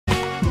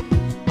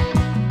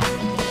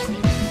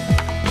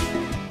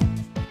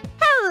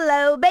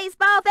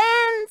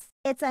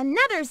It's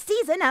another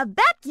season of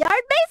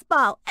backyard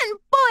baseball, and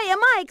boy, am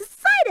I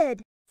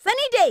excited!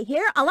 Sunny Day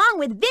here, along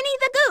with Vinny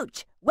the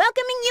Gooch,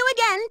 welcoming you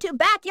again to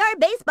backyard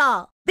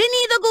baseball.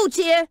 Vinny the Gooch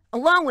here,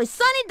 along with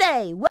Sunny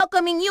Day,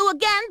 welcoming you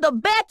again to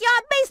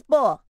backyard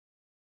baseball.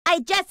 I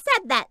just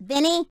said that,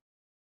 Vinny.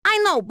 I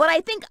know, but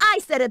I think I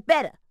said it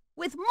better,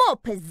 with more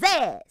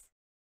pizzazz.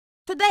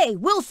 Today,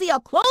 we'll see a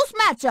close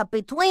matchup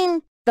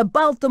between the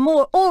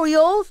Baltimore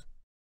Orioles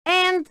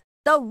and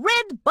the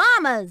Red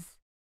Bombers.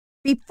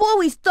 Before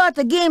we start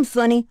the game,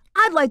 Sonny,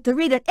 I'd like to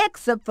read an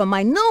excerpt from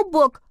my new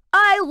book,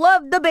 I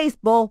Love the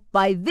Baseball,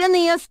 by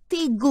Phineas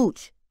T.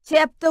 Gooch,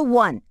 Chapter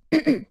 1.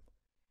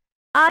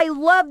 I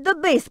love the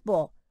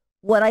baseball.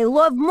 What I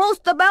love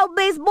most about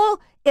baseball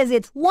is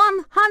it's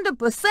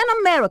 100%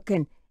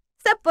 American,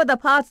 except for the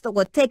parts that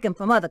were taken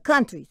from other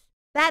countries.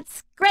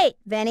 That's great,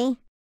 Vinny.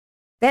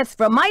 That's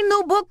from my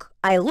new book,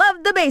 I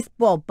Love the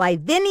Baseball, by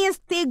Phineas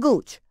T.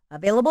 Gooch,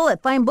 available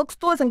at fine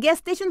bookstores and gas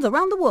stations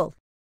around the world.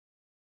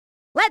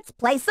 Let's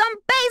play some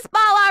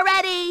baseball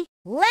already!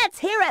 Let's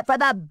hear it for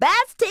the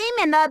best team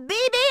in the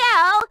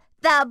BBL,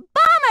 the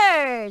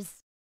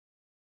Bombers!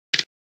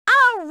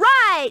 All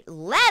right,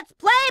 let's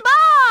play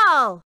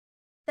ball!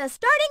 The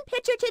starting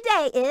pitcher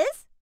today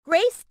is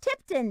Grace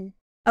Tipton.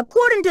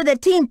 According to the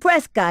team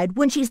press guide,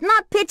 when she's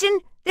not pitching,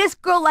 this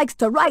girl likes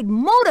to ride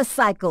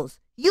motorcycles.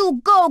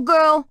 You go,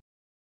 girl!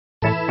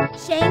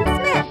 Shane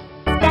Smith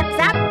steps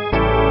up.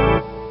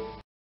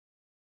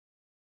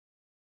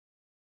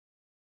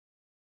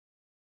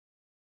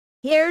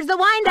 Here's the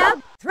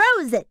windup.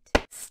 Throws it.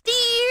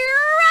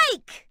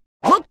 Strike!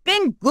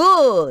 Looking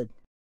good.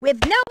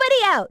 With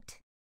nobody out.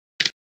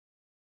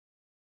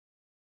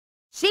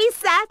 She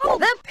sat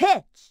the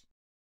pitch.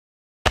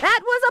 That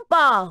was a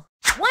ball.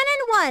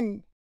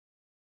 1-1.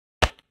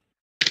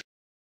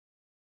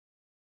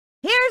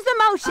 Here's the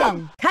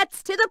motion.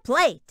 Cuts to the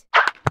plate.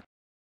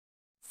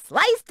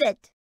 Sliced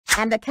it.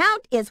 And the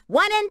count is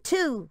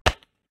 1-2.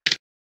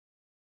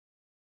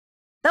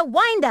 The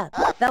windup.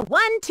 The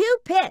 1-2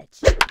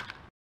 pitch.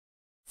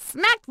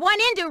 Smacked one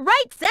into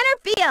right center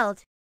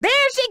field.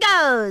 There she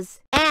goes.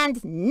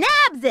 And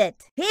nabs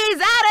it. He's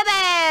out of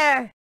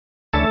there.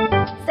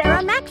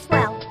 Sarah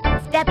Maxwell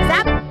steps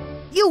up.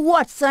 You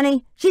watch,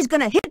 Sonny. She's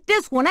gonna hit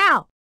this one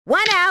out.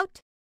 1 out.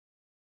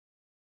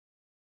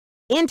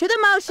 Into the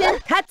motion.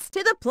 Cuts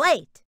to the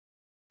plate.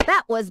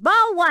 That was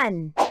ball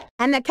 1.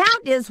 And the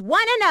count is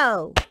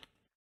 1-0.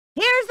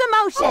 Here's the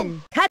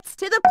motion. Cuts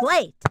to the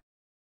plate.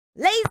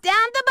 Lays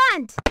down the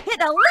bunt.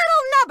 Hit a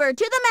little nubber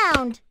to the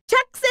mound.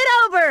 Chucks it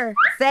over.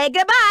 Say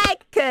goodbye,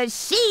 'cause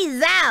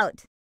she's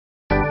out.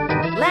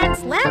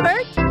 Lance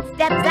Lambert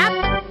steps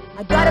up.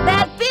 I got a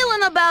bad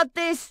feeling about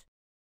this.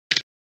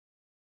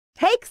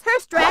 Takes her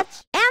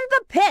stretch and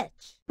the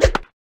pitch.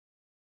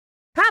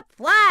 Pop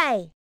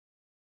fly.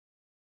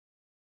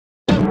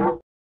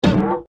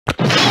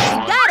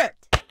 Got it.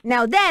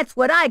 Now that's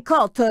what I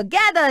call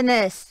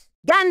togetherness.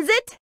 Guns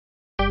it.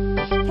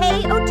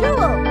 Kay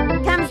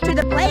O'Toole comes to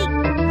the plate.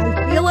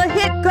 I feel a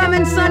hit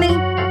coming, Sonny.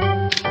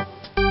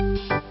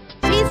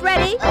 She's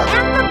ready,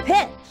 and the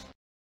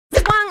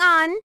pitch. Swung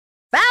on.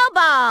 Foul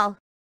ball.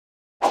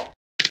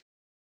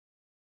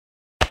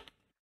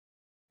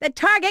 The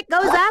target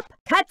goes up,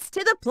 cuts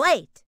to the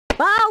plate.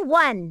 Ball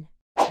 1.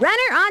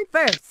 Runner on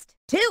first.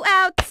 2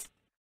 outs.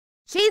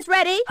 She's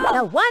ready,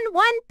 the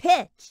 1-1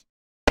 pitch.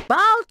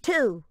 Ball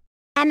 2.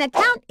 And the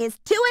count is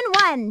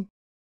 2-1.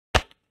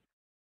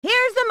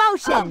 Here's the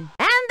motion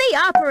and the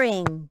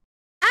offering.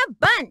 A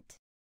bunt.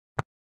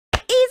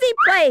 Easy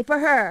play for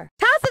her.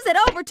 Tosses it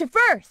over to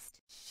first.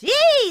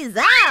 She's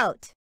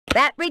out.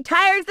 That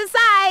retires the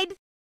side.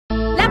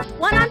 Left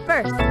one on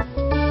first.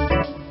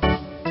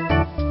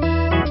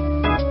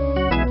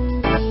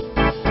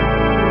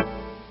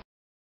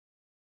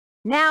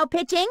 Now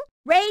pitching,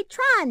 Ray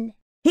Tron.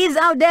 He's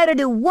out there to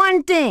do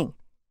one thing.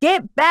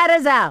 Get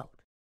batters out.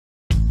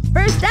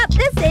 First up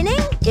this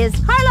inning is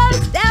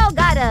Carlos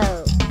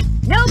Delgado.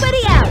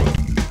 Nobody out.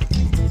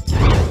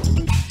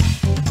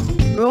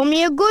 Throw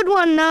me a good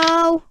one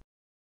now.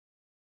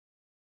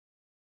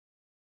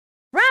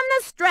 From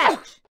the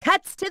stretch,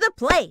 cuts to the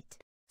plate.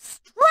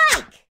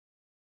 Strike!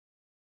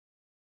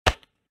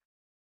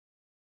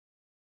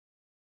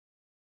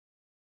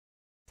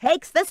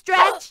 Takes the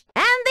stretch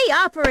and the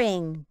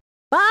offering.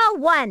 Ball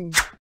 1.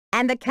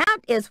 And the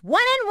count is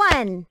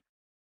 1-1.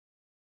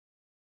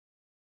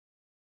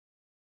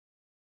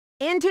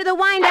 Into the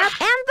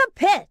windup and the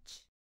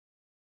pitch.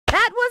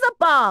 That was a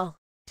ball.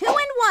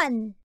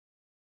 2-1.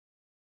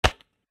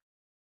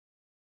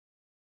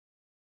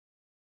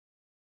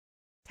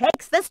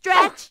 Takes the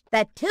stretch.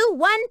 The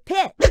 2-1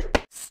 pitch.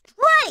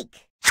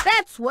 Strike!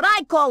 That's what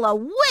I call a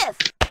whiff.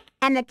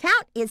 And the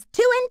count is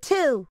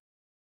 2-2.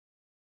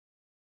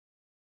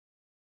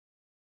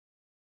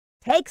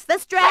 Takes the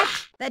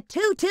stretch. The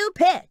 2-2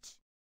 pitch.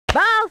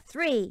 Ball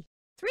 3.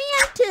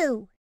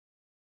 3-2.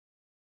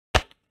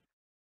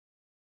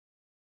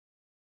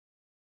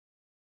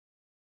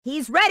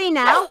 He's ready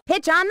now.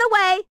 Pitch on the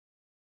way.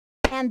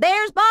 And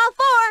there's ball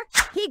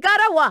 4. He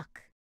got a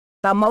walk.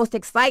 The most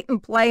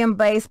exciting play in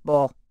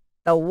baseball.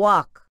 the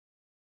walk.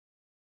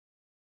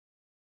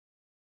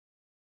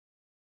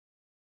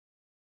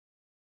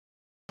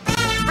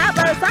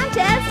 Pablo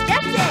Sanchez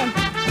steps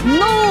in.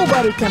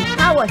 Nobody can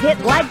power hit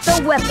like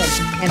the weapon,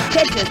 and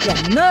pitchers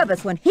get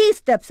nervous when he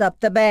steps up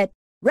to bat.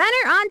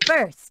 Runner on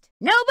first.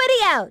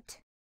 Nobody out.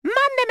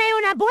 Mándeme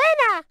una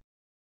buena.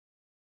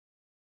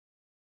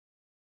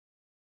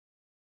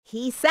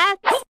 He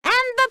sets,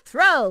 and the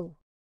throw.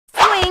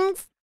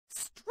 Swings.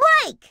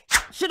 Strike!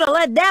 Should have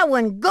let that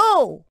one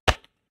go.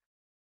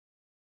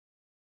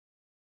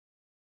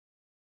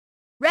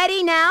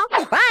 Ready now,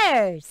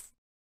 fires.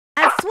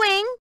 A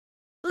swing,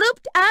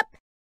 looped up.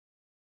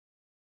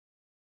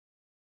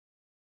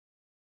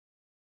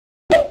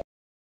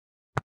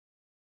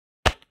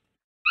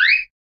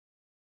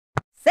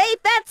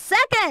 Safe at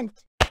second.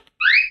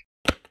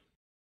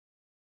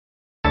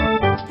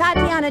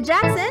 Tatiana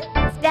Jackson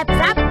steps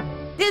up.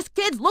 This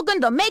kid's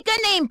looking to make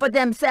a name for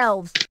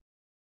themselves.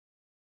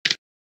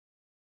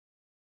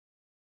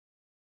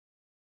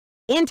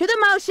 Into the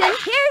motion,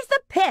 here's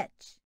the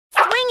pitch.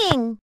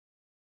 Swinging.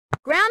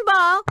 Ground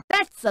ball,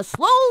 that's a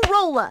slow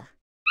roller.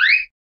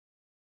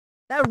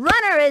 The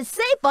runner is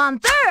safe on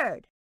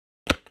third.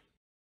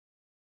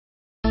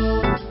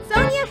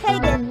 Sonia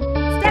Hagen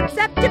steps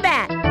up to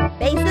bat.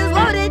 Bases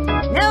loaded,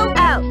 no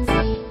outs.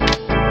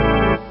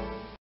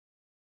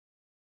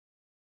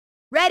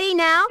 Ready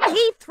now,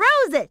 he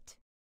throws it.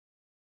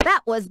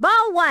 That was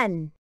ball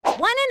one.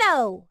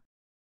 1-0.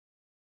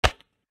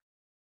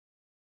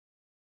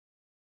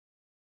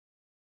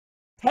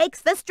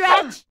 Takes the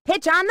stretch,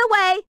 pitch on the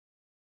way.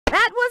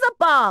 That was a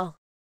ball.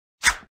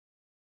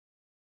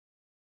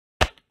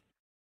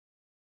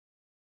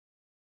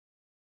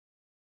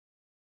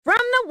 From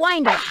the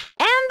windup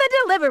and the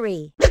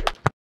delivery.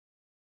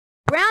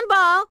 Ground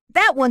ball,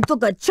 that one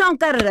took a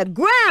chunk out of the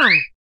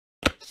ground.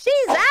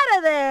 She's out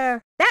of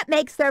there. That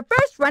makes their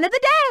first run of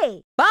the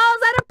day.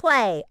 Ball's out of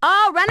play.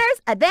 All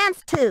runners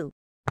advance 2.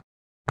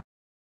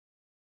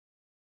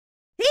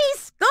 He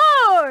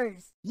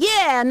scores!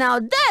 Yeah, now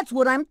that's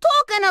what I'm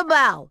talking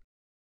about.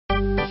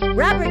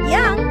 Robert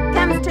Young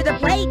comes to the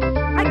plate.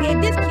 I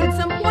gave this kid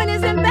some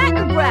pointers in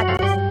batting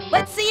practice.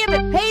 Let's see if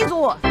it pays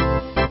off.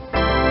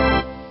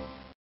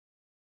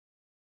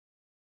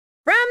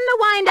 From the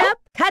windup,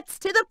 cuts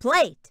to the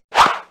plate.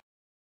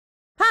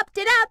 Popped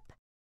it up.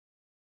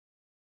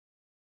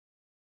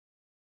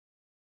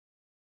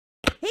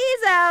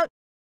 He's out.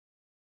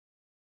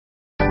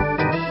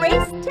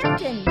 Grace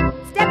Tipton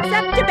steps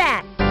up to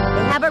bat.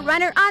 They have a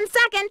runner on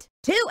second.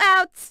 2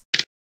 outs.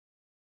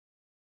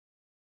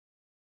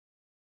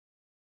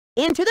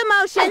 Into the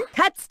motion,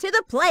 cuts to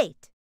the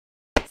plate.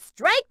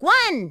 Strike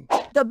 1.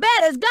 The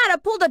batter's got to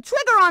pull the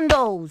trigger on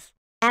those.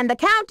 And the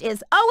count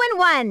is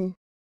 0-1.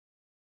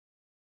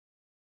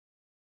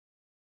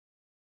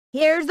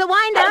 Here's the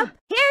windup.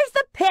 Here's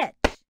the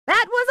pitch.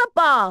 That was a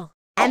ball.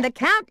 And the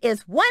count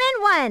is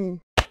 1-1.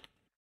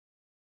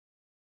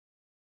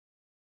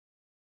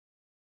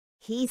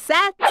 He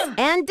sets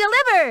and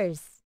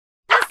delivers.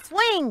 The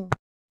swing.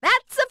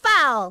 That's a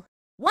foul.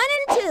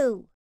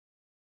 1-2.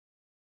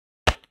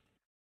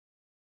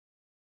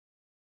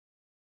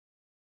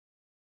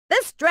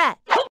 The stretch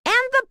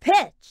and the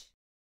pitch.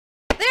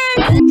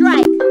 Third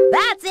strike.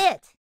 That's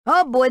it.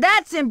 Oh boy,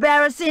 that's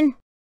embarrassing.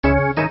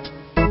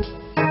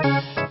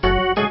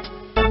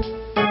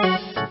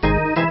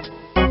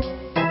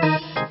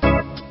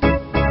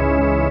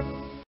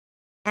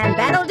 And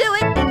that'll do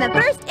it in the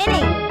first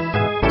inning.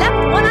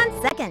 Left one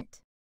on second.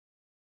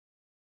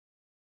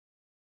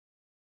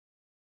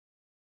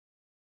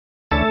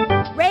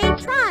 Ray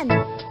Tron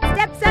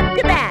steps up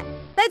to bat.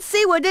 Let's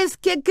see what this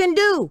kid can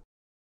do.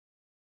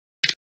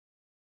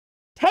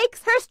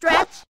 Takes her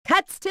stretch,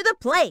 cuts to the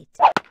plate.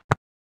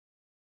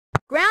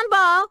 Ground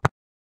ball.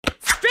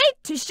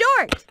 Straight to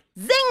short.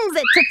 Zings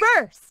it to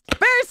first.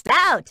 First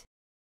out.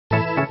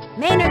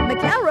 Maynard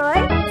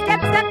McElroy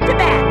steps up to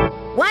bat.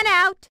 1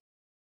 out.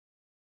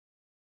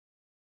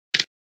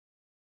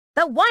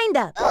 The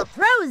windup.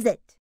 Throws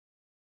it.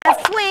 A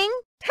swing.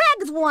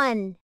 Tags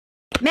one.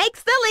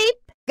 Makes the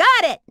leap.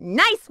 Got it.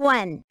 Nice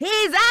one.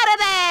 He's out of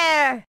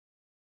there.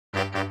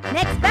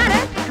 Next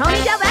batter,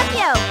 Tony Del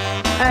Vecchio.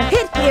 A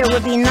hit here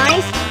would be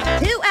nice.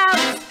 2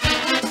 outs.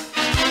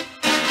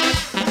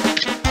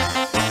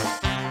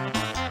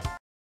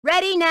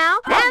 Ready now,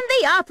 and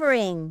the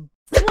offering.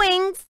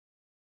 Swings.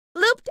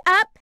 Looped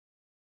up.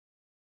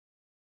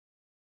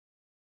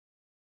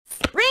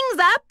 Springs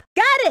up.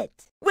 Got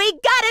it. We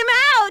got him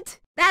out.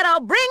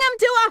 That'll bring him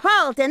to a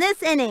halt in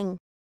this inning.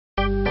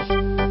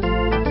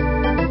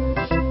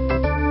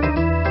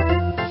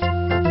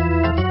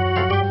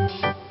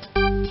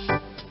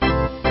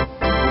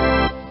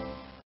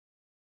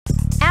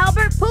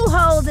 Albert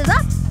Pujols is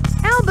up.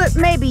 Albert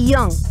may be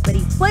young, but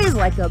he plays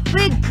like a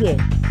big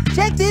kid.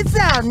 Check this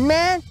out,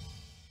 man.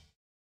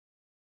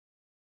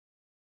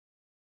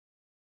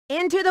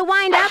 Into the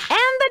windup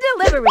and the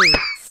delivery.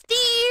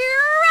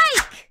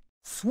 Strike!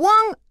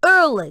 Swung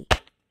early.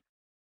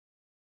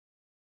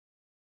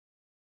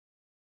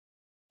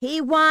 He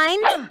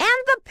winds and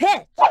the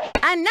pitch.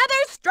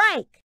 Another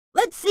strike.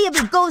 Let's see if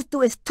he goes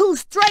to his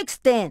two-strike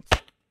stance.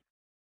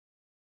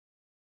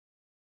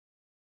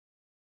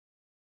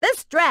 The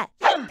stretch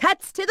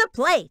cuts to the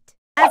plate.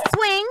 A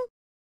swing,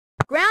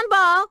 ground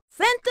ball,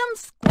 sent him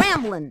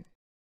scrambling.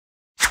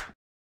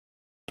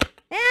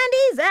 And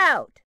he's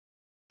out.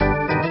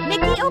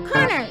 Mickey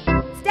O'Connor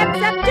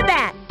steps up to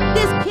bat.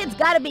 This kid's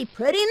got to be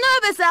pretty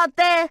nervous out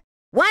there.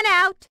 1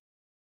 out.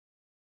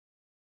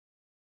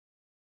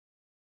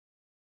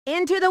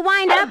 Into the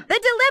windup, the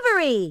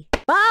delivery.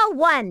 Ball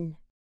 1.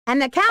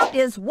 And the count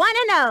is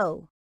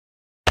 1-0.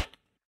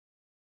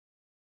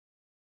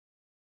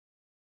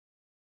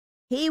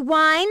 He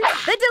winds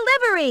the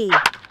delivery.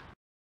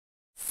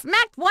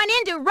 Smacked one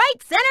into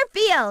right center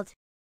field.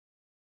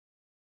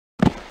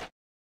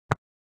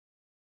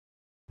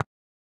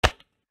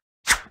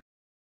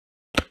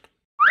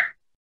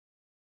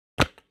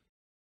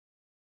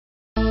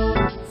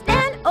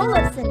 Stan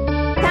Olafson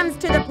comes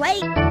to the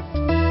plate.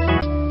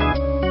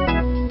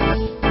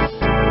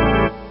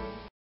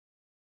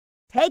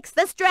 Takes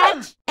the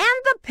stretch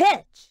and the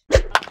pitch.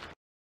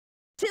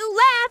 To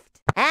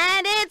left,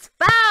 and it's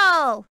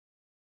foul.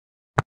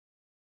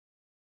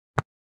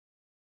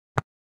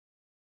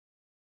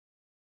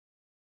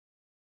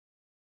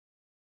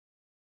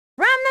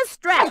 From the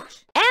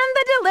stretch and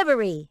the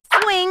delivery,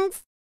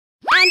 swings,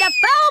 and a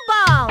foul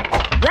ball.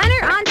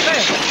 Runner on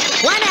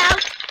first, 1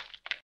 out.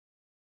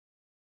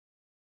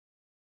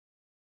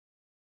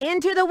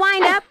 Into the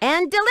windup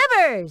and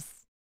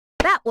delivers.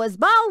 That was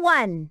ball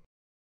 1.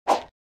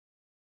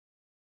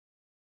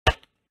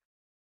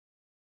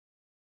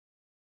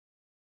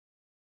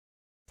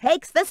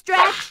 Takes the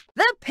stretch,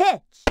 the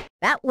pitch.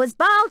 That was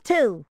ball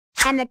 2.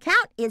 And the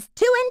count is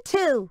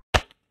 2-2.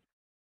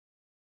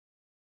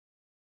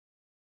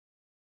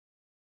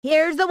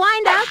 Here's the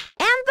windup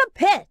and the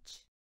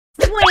pitch.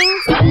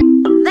 Swings.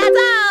 That's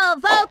all,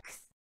 folks.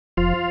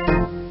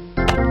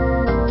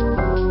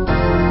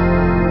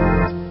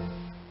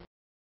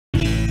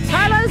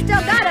 Carlos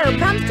Delgado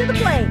comes to the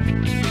plate.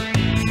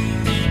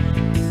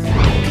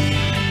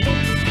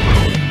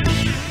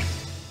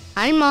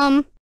 Hi,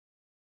 Mom.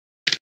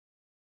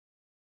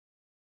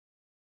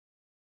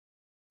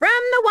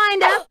 From the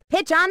windup,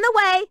 pitch on the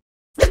way.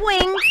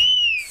 Swing.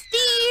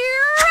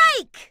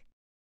 Strike.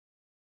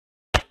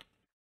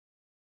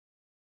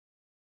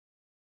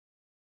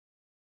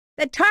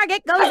 The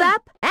target goes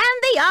up, and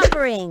the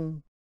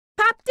offering.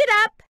 Popped it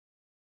up.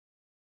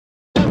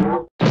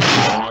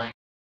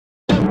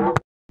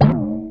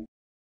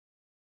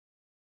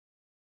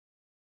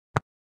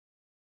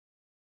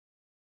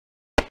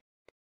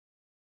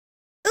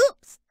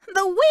 Oops,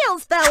 the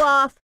wheels fell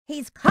off.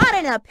 He's caught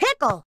in a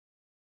pickle.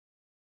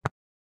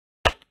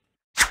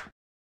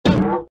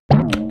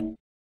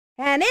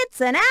 And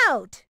it's an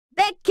out.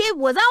 That kid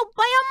was out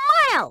by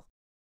a mile.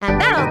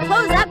 And that'll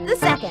close up the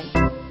second.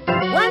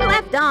 1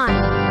 left on.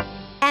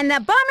 And the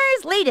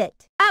Bombers lead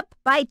it. Up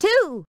by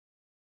 2.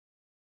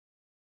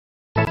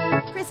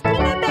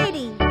 Christina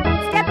Beatty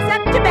steps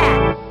up to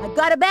bat. I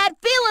got a bad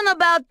feeling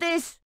about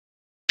this.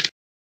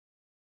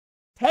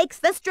 Takes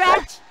the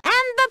stretch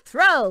and the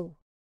throw.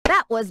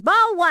 That was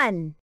ball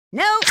 1.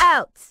 No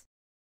outs.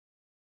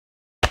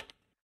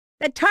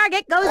 The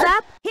target goes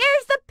up.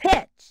 Here's the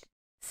pitch.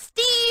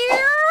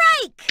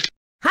 Strike!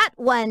 Hot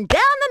one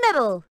down the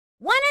middle.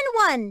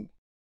 1-1.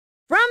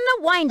 From the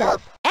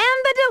windup and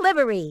the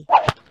delivery.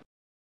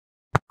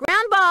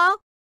 Ground ball.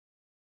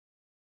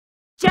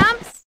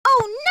 Jumps.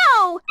 Oh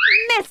no!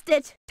 Missed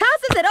it.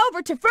 Tosses it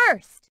over to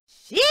first.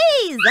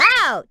 She's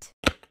out.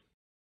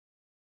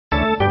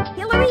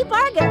 Hillary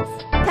Vargas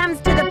comes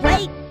to the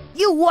plate.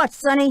 You watch,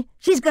 Sonny.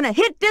 She's gonna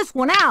hit this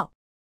one out.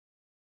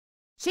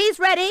 She's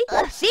ready.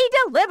 She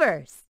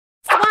delivers.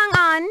 Swung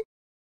on.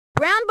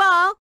 Ground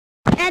ball.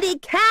 And he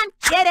can't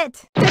get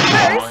it. To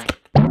first.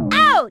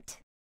 Out.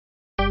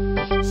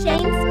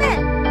 Shane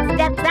Smith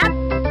steps up.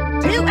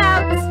 2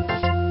 outs.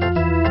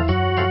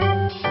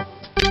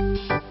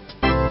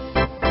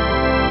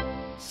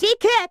 She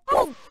kicks.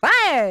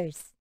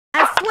 Fires.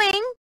 A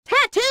swing.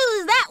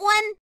 Tattoos that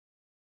one.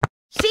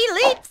 She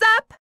leaps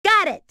up.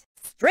 Got it.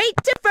 Straight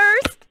to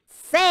first.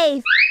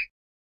 Safe.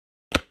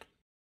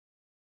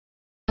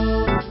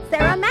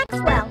 Sarah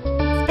Maxwell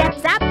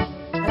steps up.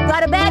 I've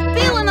got a bad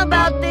feeling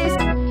about this.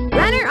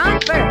 Runner on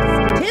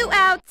first. 2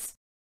 outs.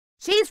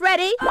 She's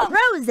ready.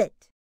 Throws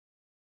it.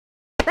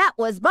 That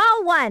was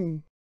ball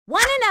 1.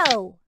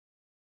 1-0.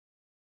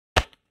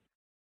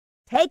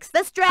 Takes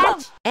the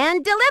stretch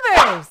and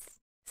delivers.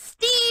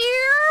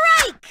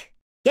 Strike!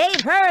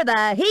 Gave her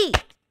the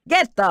heat.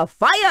 Get the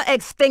fire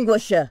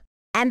extinguisher.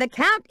 And the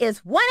count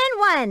is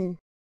 1-1.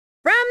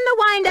 From the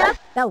windup,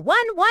 the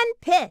 1-1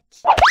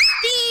 pitch.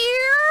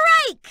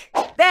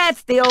 Strike!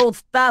 That's the old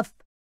stuff.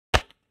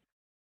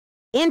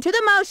 Into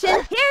the motion,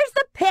 here's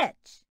the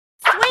pitch.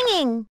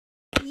 Swinging.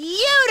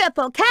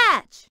 Beautiful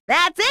catch.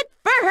 That's it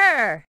for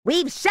her.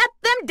 We've shut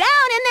them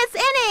down in this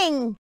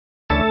inning.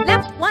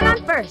 Left one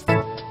on first.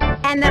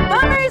 And the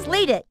Bombers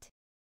lead it.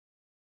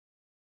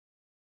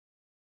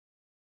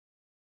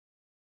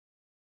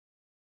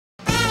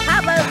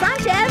 Pablo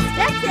Sanchez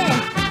steps in.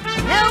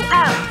 No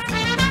outs.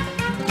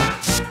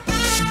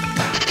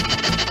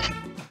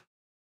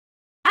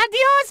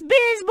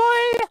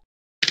 baseball.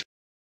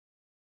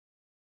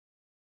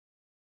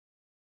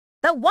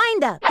 The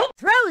windup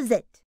throws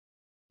it.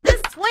 The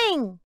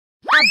swing.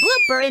 A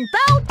blooper in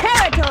foul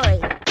territory.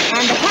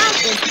 And the count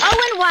is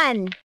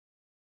 0-1.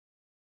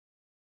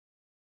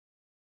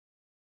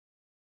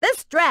 The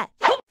stretch.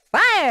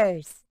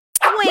 Fires.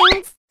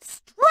 Swings.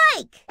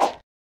 Strike.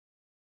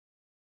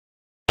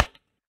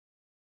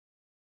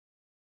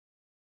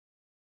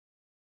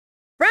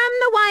 From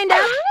the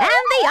windup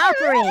and the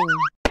offering.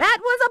 That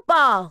was a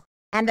ball.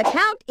 And the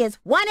count is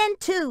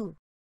 1-2.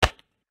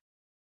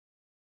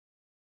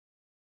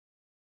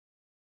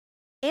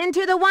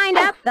 Into the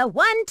windup, the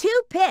 1-2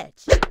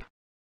 pitch.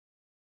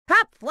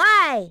 Pop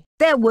fly.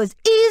 There was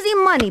easy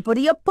money for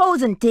the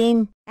opposing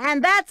team.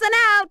 And that's an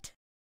out.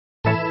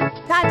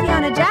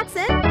 Tatiana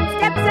Jackson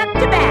steps up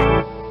to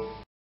bat.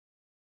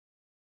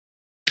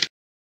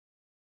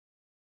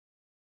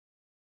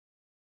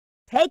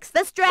 Takes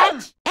the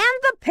stretch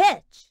and the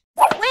pitch.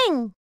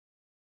 Swing.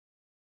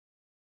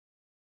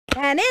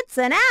 And it's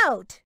an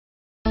out.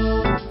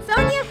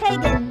 Sonia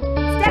Hagen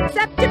steps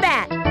up to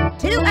bat.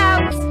 2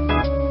 outs.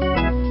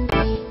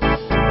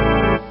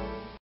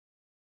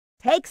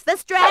 Takes the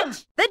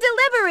stretch, the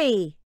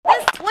delivery,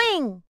 the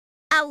swing,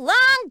 a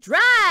long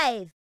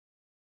drive.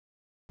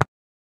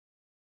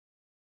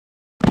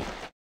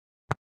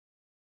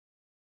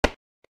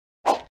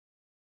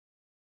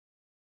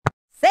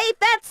 Safe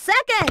at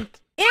second.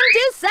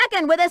 Into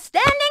second with a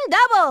standing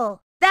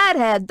double. That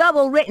had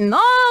double written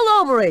all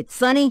over it,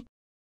 Sonny.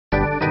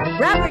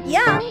 Robert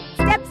Young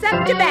steps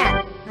up to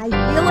bat. I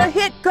feel a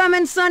hit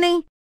coming,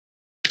 Sonny.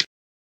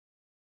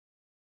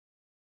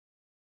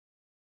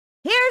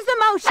 Here's the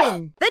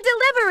motion, the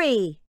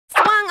delivery.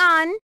 Swung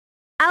on,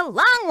 a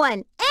long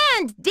one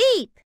and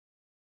deep.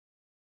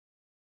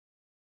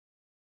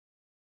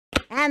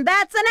 And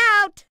that's an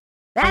out.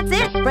 That's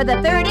it for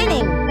the third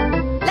inning.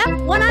 Left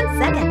one on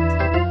second.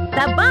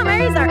 The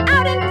Bombers are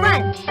out in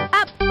front,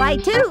 up by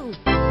 2.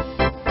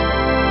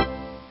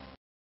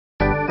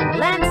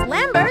 Lance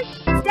Lambert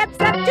steps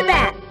up to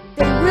bat.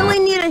 They really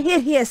need a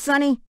hit here,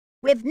 Sonny,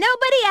 with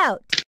nobody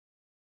out.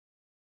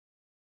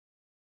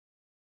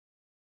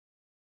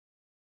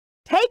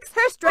 Takes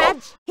her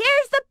stretch.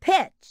 Here's the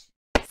pitch.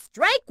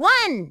 Strike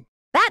 1.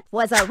 That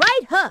was a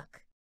right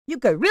hook. You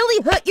could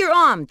really hurt your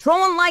arm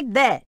throwing like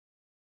that.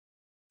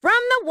 From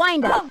the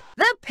windup,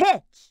 the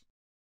pitch.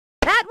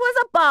 That was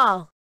a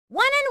ball.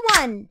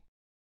 1-1.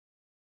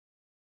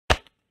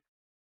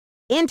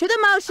 Into the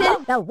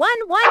motion, the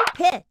 1-1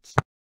 pitch.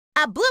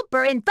 A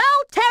blooper in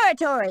foul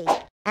territory.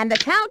 And the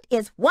count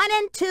is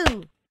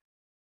 1-2.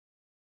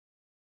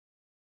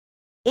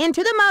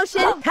 Into the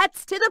motion,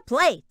 cuts to the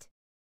plate.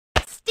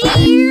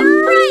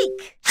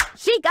 Strike!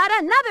 She got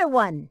another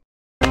one.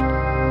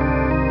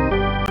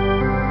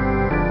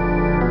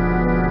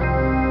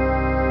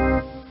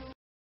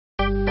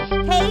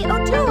 Kay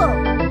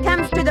O'Toole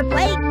comes to the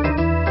plate.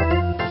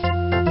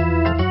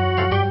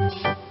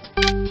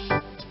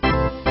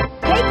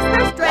 Takes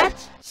her stretch.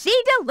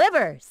 She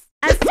delivers.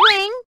 A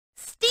swing.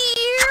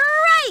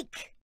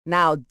 Strike!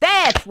 Now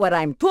that's what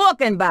I'm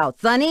talking about,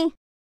 Sonny.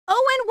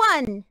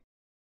 0-1.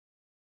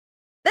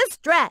 The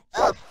stretch.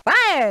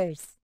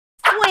 Fires.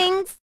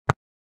 Swings.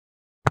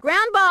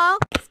 Ground ball.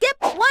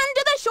 Skips one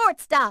to the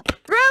shortstop.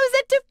 Throws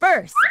it to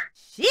first.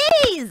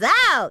 She's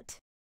out.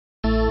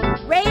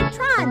 Ray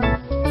Tron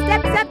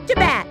steps up to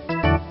bat.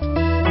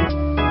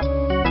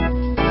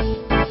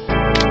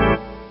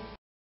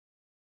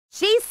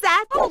 She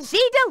sat.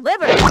 She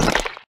delivered.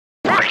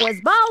 That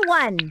was ball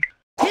 1.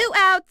 2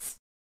 outs.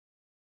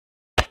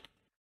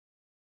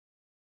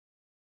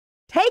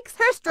 Takes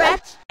her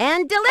stretch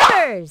and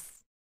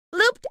delivers.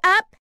 Looped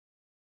up.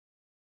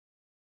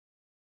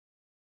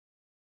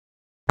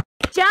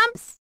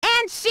 Jumps,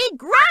 and she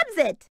grabs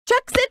it.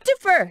 Chucks it to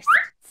first.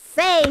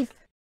 Safe.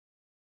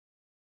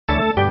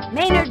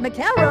 Maynard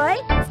McElroy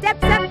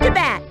steps up to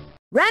bat.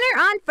 Runner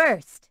on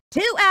first.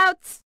 2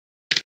 outs.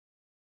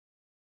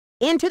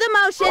 Into the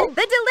motion,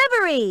 the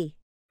delivery.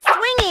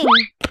 Swinging.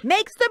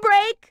 Makes the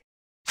break.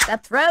 The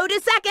throw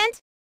to second.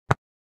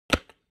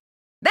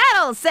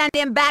 That'll send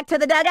him back to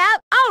the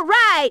dugout. All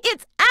right,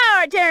 it's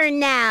our turn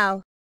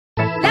now.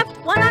 Left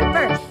one on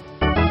first.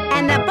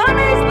 And the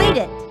Bombers lead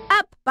it.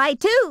 Up by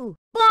 2.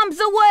 Bombs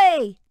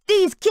away.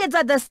 These kids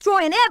are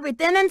destroying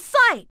everything in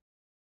sight.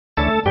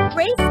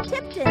 Grace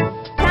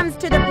Tipton comes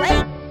to the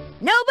plate.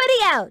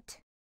 Nobody out.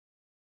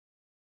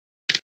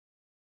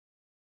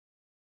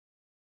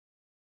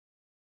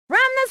 From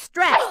the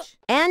stretch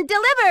and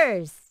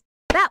delivers.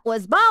 That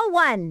was ball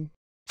 1.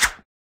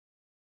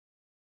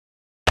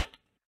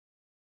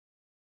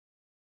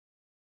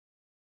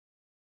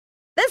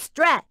 The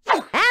stretch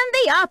and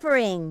the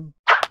offering.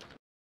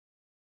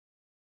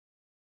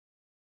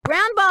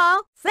 Ground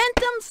ball sent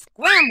them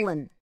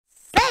scrambling.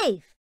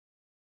 Safe.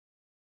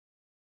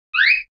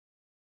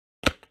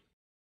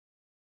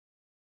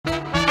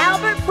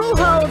 Albert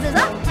Pujols is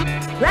up.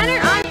 Runner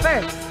on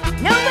first.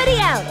 Nobody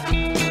out.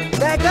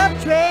 Back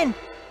up, train.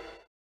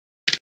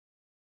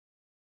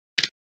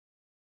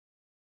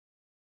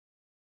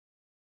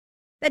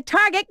 The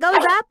target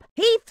goes up.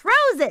 He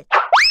throws it.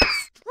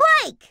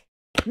 Strike!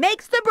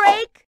 Makes the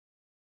break.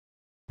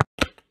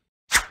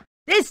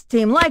 This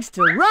team likes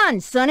to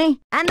run,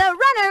 Sonny. And the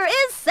runner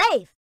is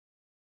safe.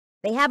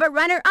 They have a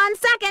runner on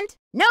second.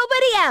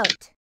 Nobody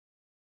out.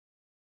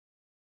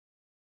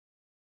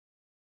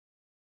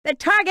 The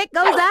target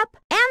goes up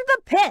and the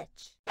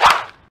pitch.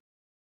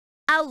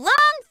 A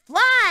long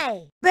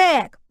fly.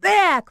 Back,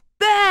 back,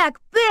 back,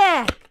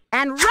 back.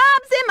 And robs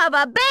him of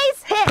a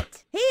base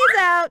hit. He's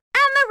out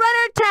and the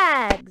runner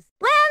tags.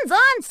 Lands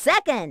on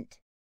second.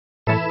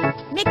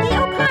 Mickey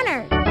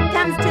O'Connor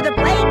comes to the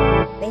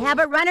plate. They have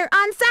a runner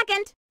on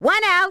second.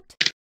 One out.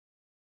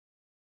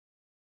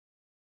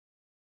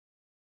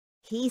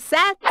 He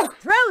sets,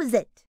 throws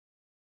it.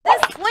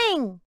 The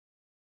swing.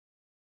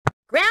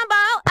 Ground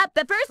ball up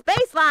the first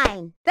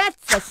baseline.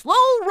 That's a slow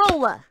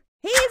roller.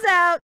 He's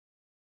out.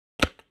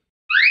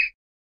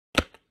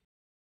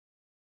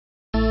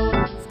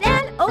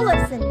 Stan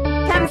Olafson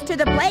comes to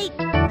the plate.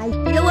 I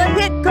feel a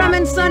hit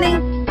coming, Sonny.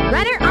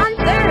 Runner on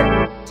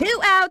third.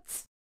 2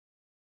 outs.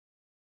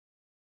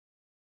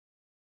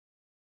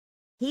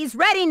 He's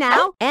ready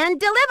now and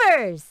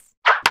delivers.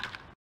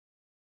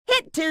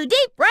 Hit to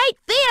deep right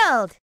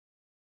field.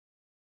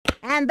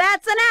 And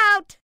that's an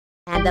out.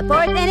 And the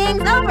 4th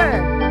inning's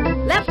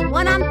over. Left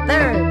one on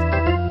third.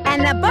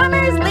 And the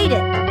Bombers lead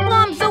it.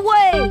 Bombs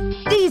away.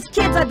 These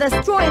kids are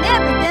destroying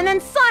everything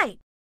in sight.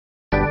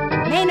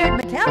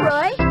 Maynard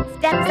McElroy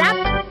steps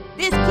up.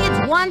 This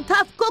kid's one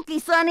tough cookie,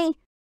 Sonny.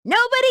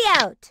 Nobody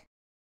out.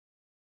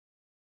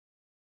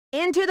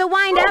 Into the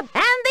windup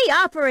and the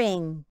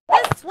offering.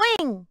 The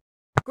swing.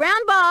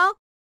 Ground ball.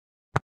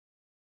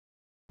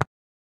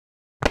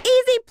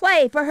 Easy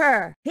play for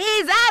her.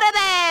 He's out of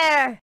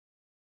there.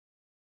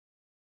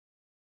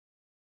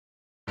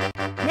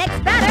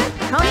 Next batter,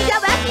 Tony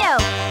Delvecchio.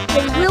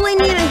 They really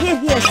need a hit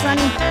here,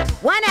 Sonny.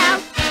 1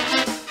 out.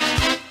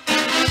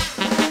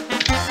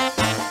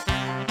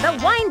 The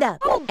windup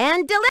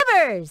and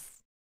delivers.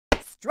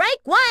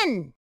 Strike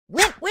 1.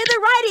 Went with a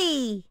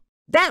righty.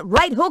 That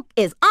right hook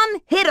is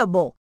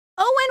unhittable.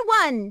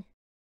 0-1.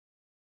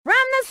 From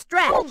the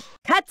stretch,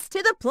 cuts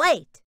to the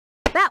plate.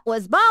 That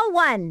was ball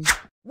 1.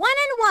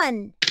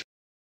 1-1.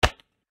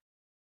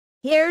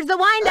 Here's the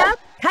windup,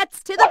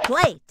 cuts to the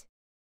plate.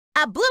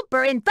 A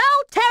blooper in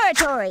foul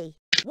territory.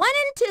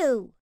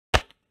 1-2.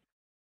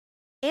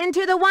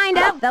 Into the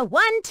windup, the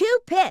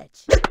 1-2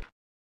 pitch.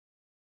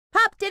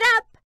 Popped it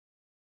up.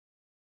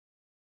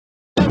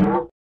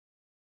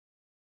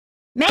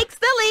 Makes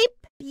the leap.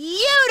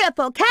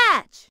 Beautiful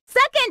catch.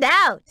 2nd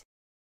out.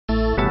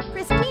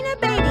 Christina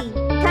Beatty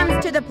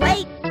comes to the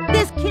plate.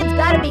 This kid's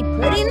got to be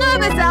pretty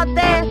nervous out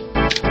there.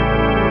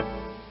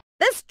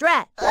 The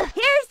stretch.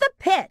 Here's the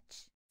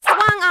pitch.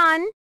 Swung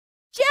on.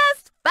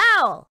 Just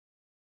foul.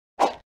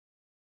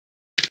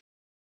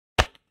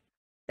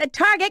 The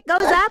target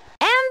goes up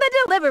and the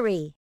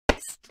delivery.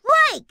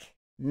 Strike!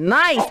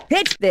 Nice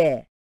pitch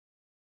there.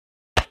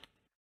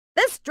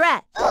 The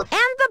stretch and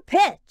the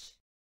pitch.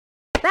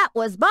 That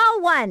was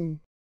ball 1.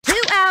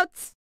 2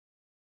 outs.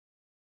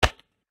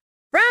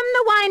 From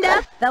the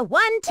windup, the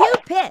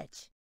 1-2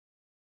 pitch.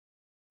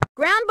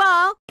 Ground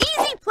ball.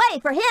 Easy play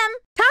for him.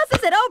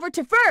 Tosses it over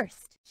to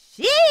first.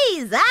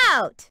 She's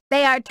out.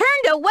 They are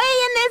turned away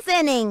in this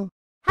inning.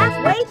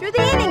 Halfway through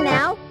the inning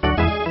now.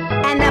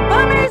 And the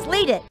Bombers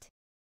lead it.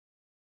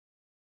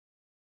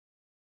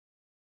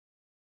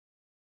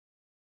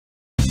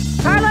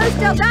 Carlos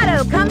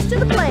Delgado comes to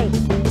the plate.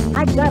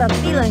 I got a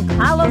feeling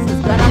Carlos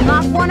is gonna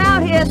knock one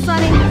out here,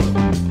 Sonny.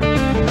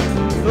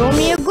 Throw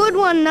me a good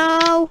one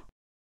now.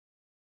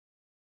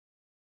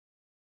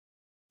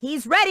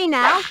 He's ready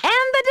now,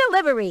 and the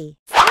delivery.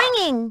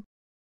 Swinging.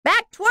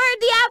 Back toward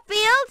the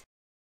outfield.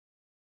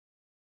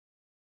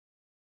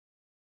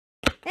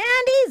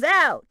 And he's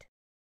out.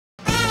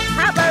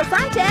 Pablo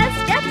Sanchez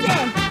steps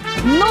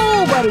in.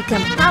 Nobody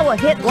can power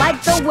hit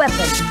like the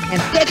weapon.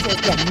 And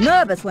pitchers get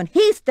nervous when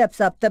he steps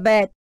up to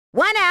bat.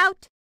 1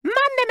 out.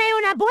 Mándeme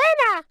una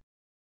buena.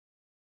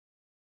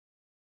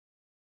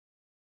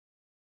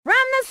 From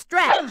the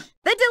stretch,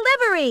 the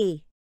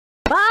delivery.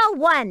 Ball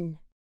 1.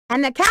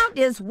 And the count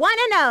is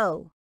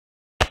 1-0.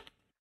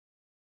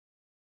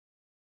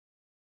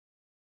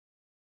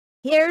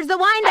 Here's the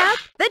windup,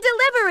 the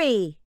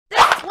delivery, the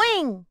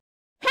swing.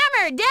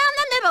 Hammer down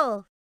the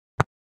middle.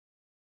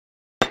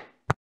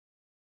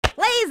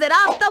 Plays it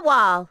off the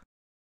wall.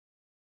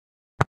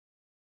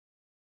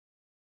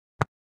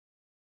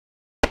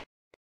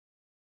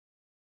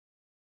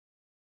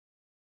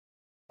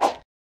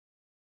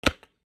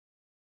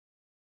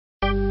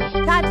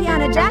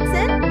 Tatiana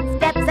Jackson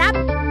steps up.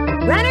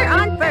 Runner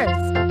on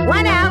first.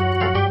 1 out.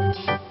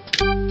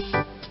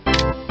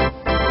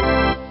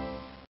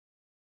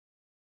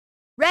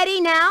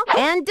 Ready now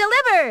and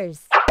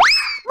delivers.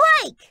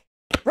 Strike!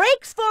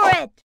 Breaks for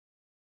it.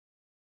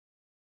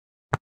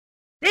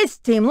 This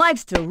team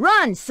likes to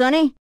run,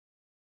 Sonny.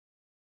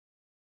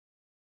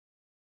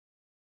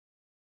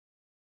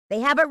 They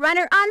have a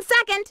runner on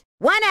second.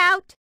 1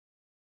 out.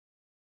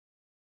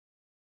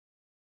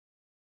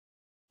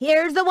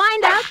 Here's the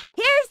windup.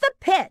 Here's the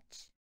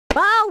pitch.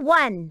 Ball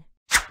 1.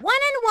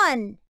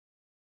 1-1.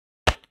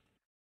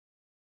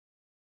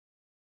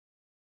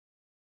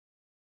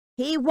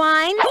 He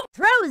winds,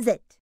 throws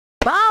it.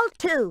 Ball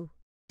 2.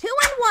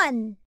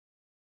 2-1.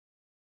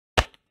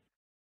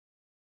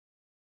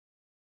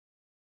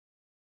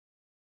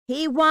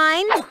 He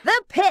winds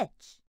the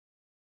pitch.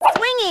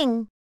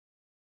 Swinging.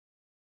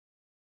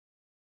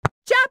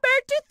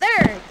 Chopper to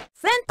third.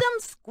 Sent him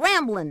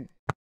scrambling.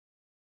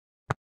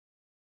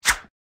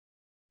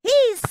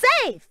 He's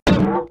safe.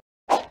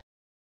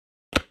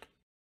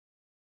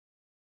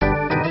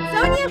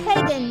 Sonia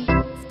Hagen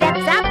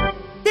steps up.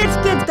 This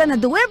kid's gonna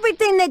do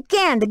everything they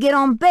can to get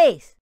on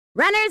base.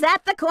 Runners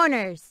at the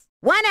corners.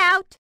 1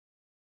 out.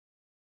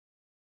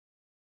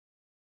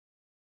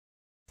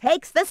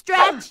 Takes the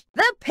stretch.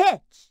 The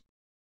pitch.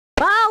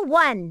 Ball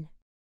 1.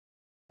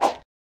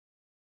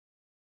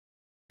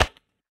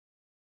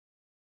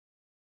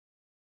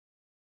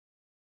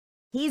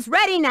 He's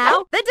ready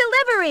now. The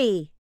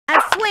delivery.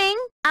 A swing.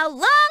 A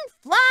long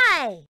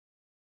fly.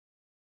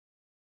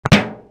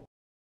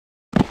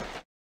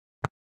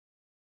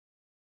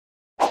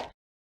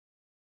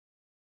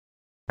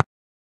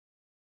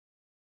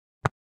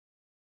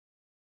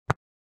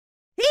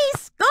 He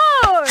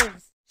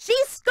scores! She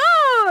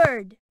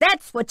scored!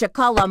 That's what you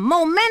call a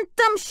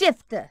momentum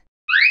shifter.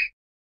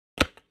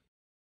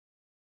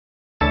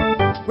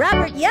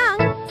 Robert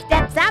Young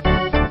steps up.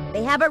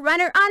 They have a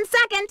runner on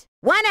second.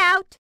 1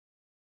 out.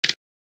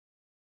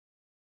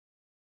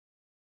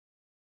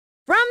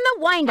 From the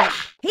windup,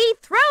 he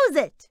throws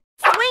it.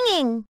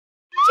 Swinging.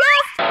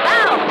 Just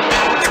foul.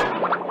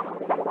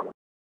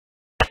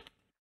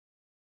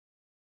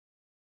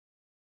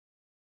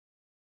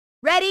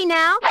 Ready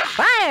now.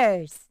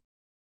 Fires.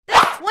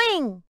 The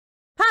swing.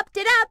 Popped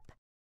it up.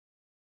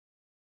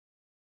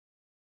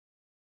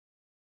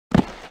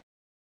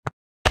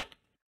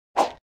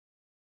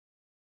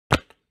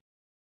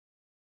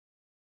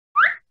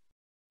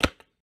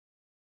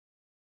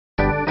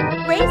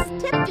 Grace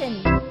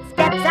Tipton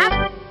steps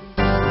up.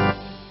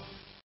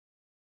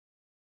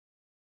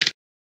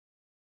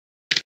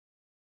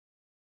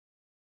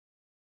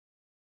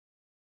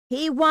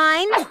 He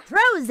winds,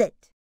 throws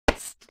it.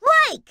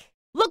 Strike!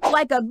 Looked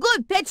like a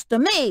good pitch to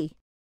me.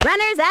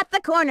 Runners at the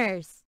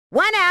corners.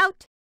 1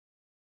 out.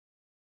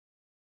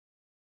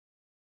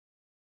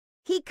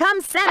 He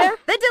comes center.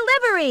 The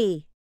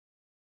delivery.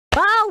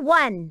 Ball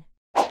 1.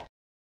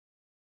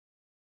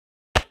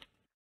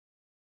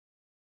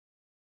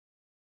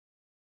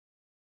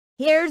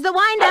 Here's the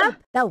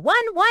windup. The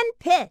 1-1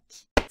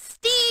 pitch.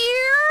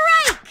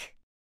 Strike!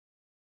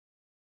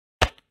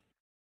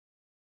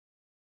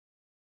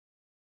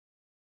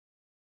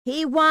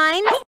 He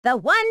winds the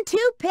 1-2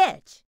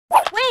 pitch.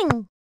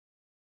 Swing.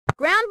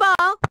 Ground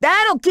ball.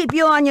 That'll keep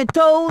you on your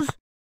toes.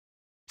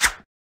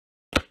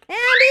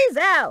 And he's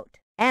out.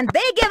 And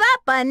they give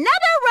up another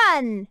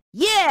run.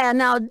 Yeah,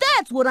 now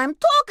that's what I'm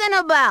talking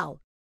about.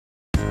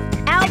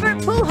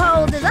 Albert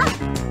Pujols is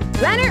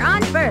up. Runner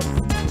on first.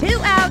 2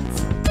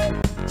 outs.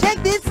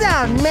 Check this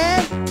out,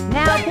 man.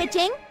 Now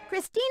pitching,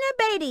 Christina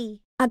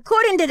Beatty.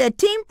 According to the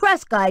team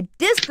press guide,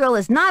 this girl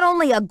is not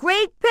only a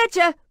great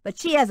pitcher, but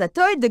she has a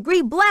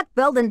 3rd-degree black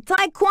belt in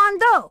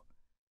Taekwondo.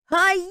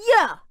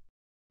 Hi-ya!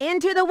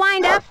 Into the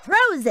windup,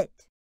 throws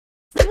it.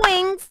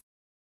 Swings.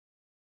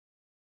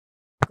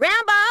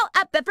 Ground ball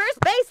up the first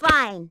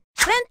baseline.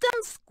 Sent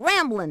them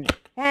scrambling.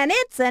 And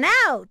it's an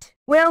out.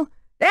 Well,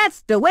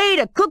 that's the way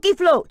the cookie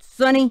floats,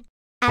 Sonny.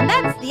 And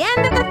that's the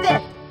end of the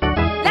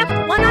 5th.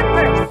 Left 1 on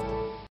first.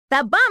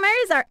 The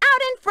Bombers are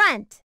out in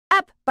front.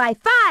 Up by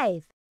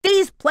 5.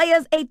 These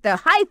players ate their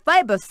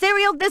high-fiber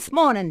cereal this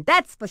morning,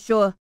 that's for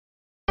sure.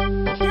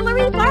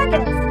 Hillary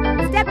Vargas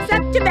steps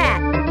up to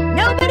bat.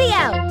 Nobody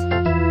out.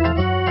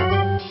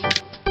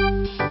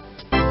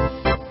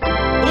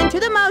 Into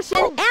the motion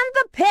and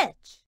the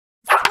pitch.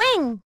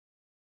 Swing.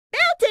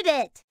 Belted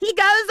it. He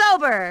goes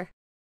over.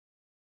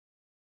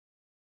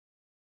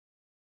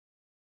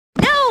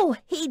 No,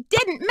 he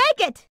didn't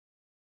make it.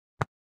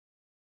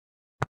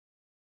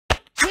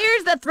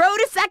 Here's the throw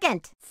to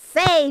second.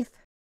 Safe.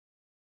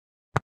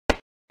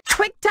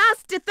 Quick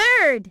toss to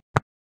third.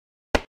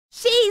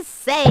 She's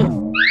safe.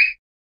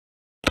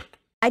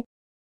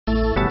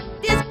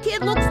 This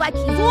kid looks like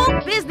he's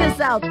all business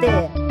out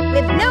there,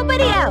 with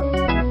nobody out.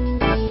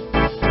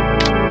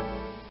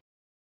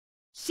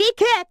 She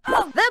kicked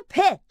the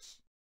pitch.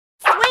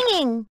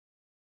 Swinging.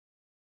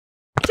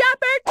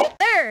 Chopper to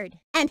third,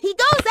 and he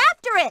goes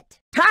after it.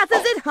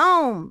 Tosses it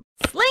home.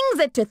 Slings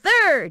it to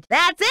third.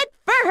 That's it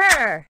for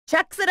her.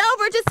 Chucks it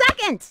over to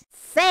second.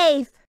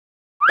 Safe.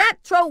 That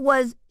throw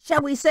was,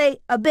 shall we say,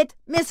 a bit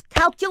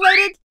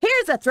miscalculated.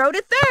 Here's a throw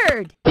to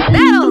third.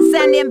 That'll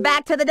send him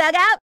back to the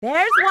dugout.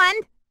 There's 1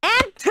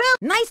 and 2.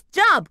 Nice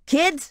job,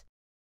 kids.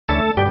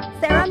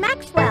 Sarah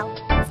Maxwell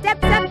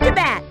steps up to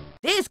bat.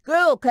 This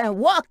girl can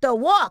walk the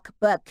walk,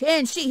 but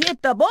can she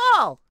hit the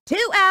ball? 2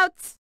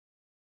 outs.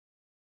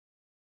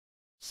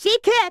 She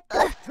kicked,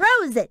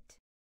 throws it.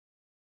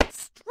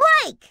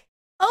 Strike!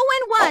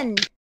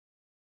 0-1.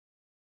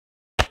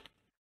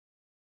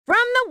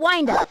 From the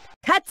windup,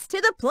 cuts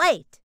to the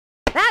plate.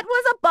 That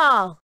was a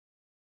ball.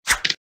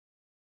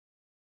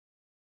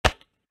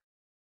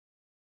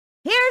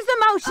 Here's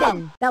the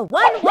motion. The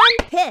 1-1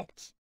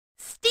 pitch.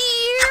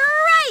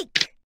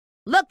 Strike!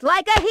 Looked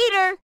like a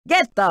heater.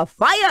 Get the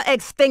fire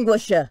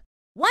extinguisher.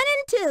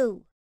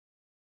 1-2.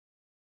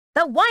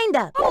 The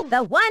windup.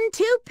 The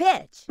 1-2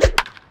 pitch.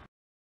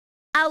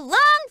 A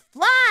long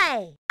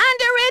fly.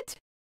 Under it.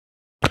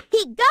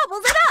 He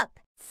gobbles it up.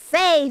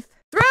 Safe.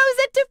 Throws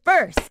it to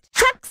first.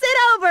 Chucks it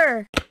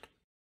over.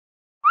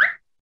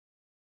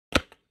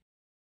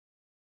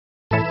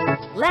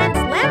 Lance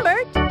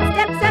Lambert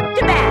steps up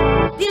to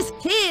bat. This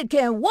kid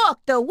can walk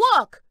the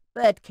walk,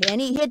 but can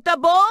he hit the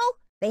ball?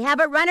 They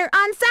have a runner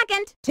on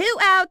second. 2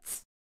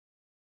 outs.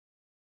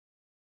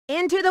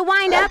 Into the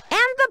windup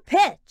and the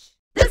pitch.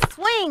 The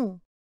swing.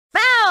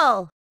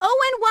 Foul.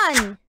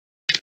 0-1.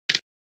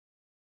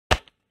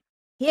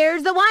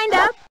 Here's the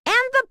windup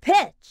and the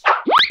pitch.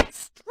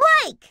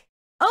 Strike.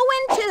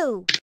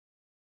 0-2.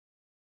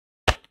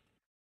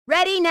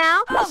 Ready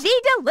now?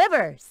 She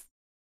delivers.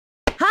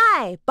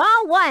 High,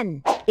 ball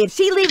 1. If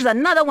she leaves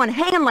another one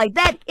hanging like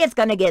that, it's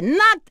gonna get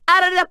knocked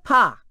out of the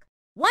park.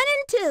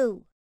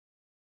 1-2.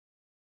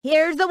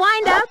 Here's the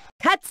windup.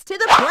 Cuts to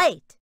the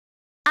plate.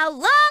 A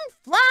long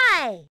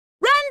fly.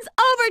 Runs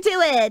over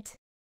to it.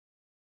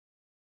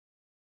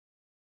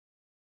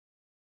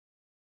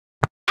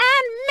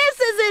 And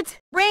misses it.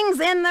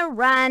 Brings in the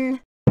run.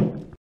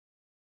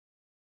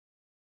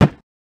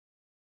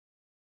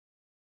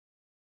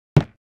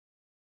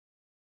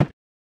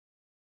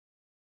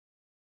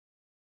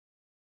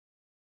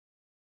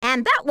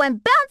 And that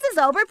one bounces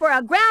over for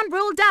a ground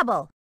rule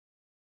double.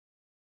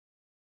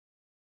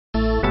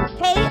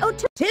 KO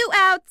 2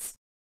 outs.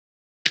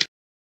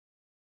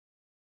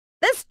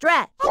 The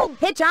stretch.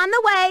 Pitch on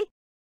the way.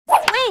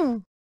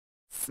 Swing.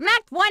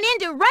 Smacked one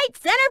into right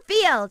center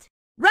field.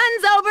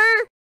 Runs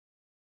over.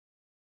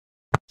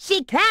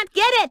 She can't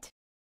get it.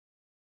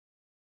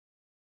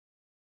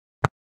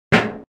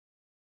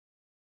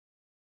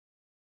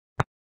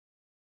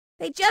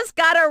 They just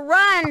gotta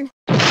run.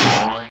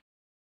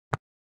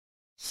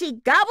 She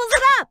gobbles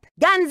it up,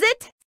 guns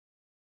it,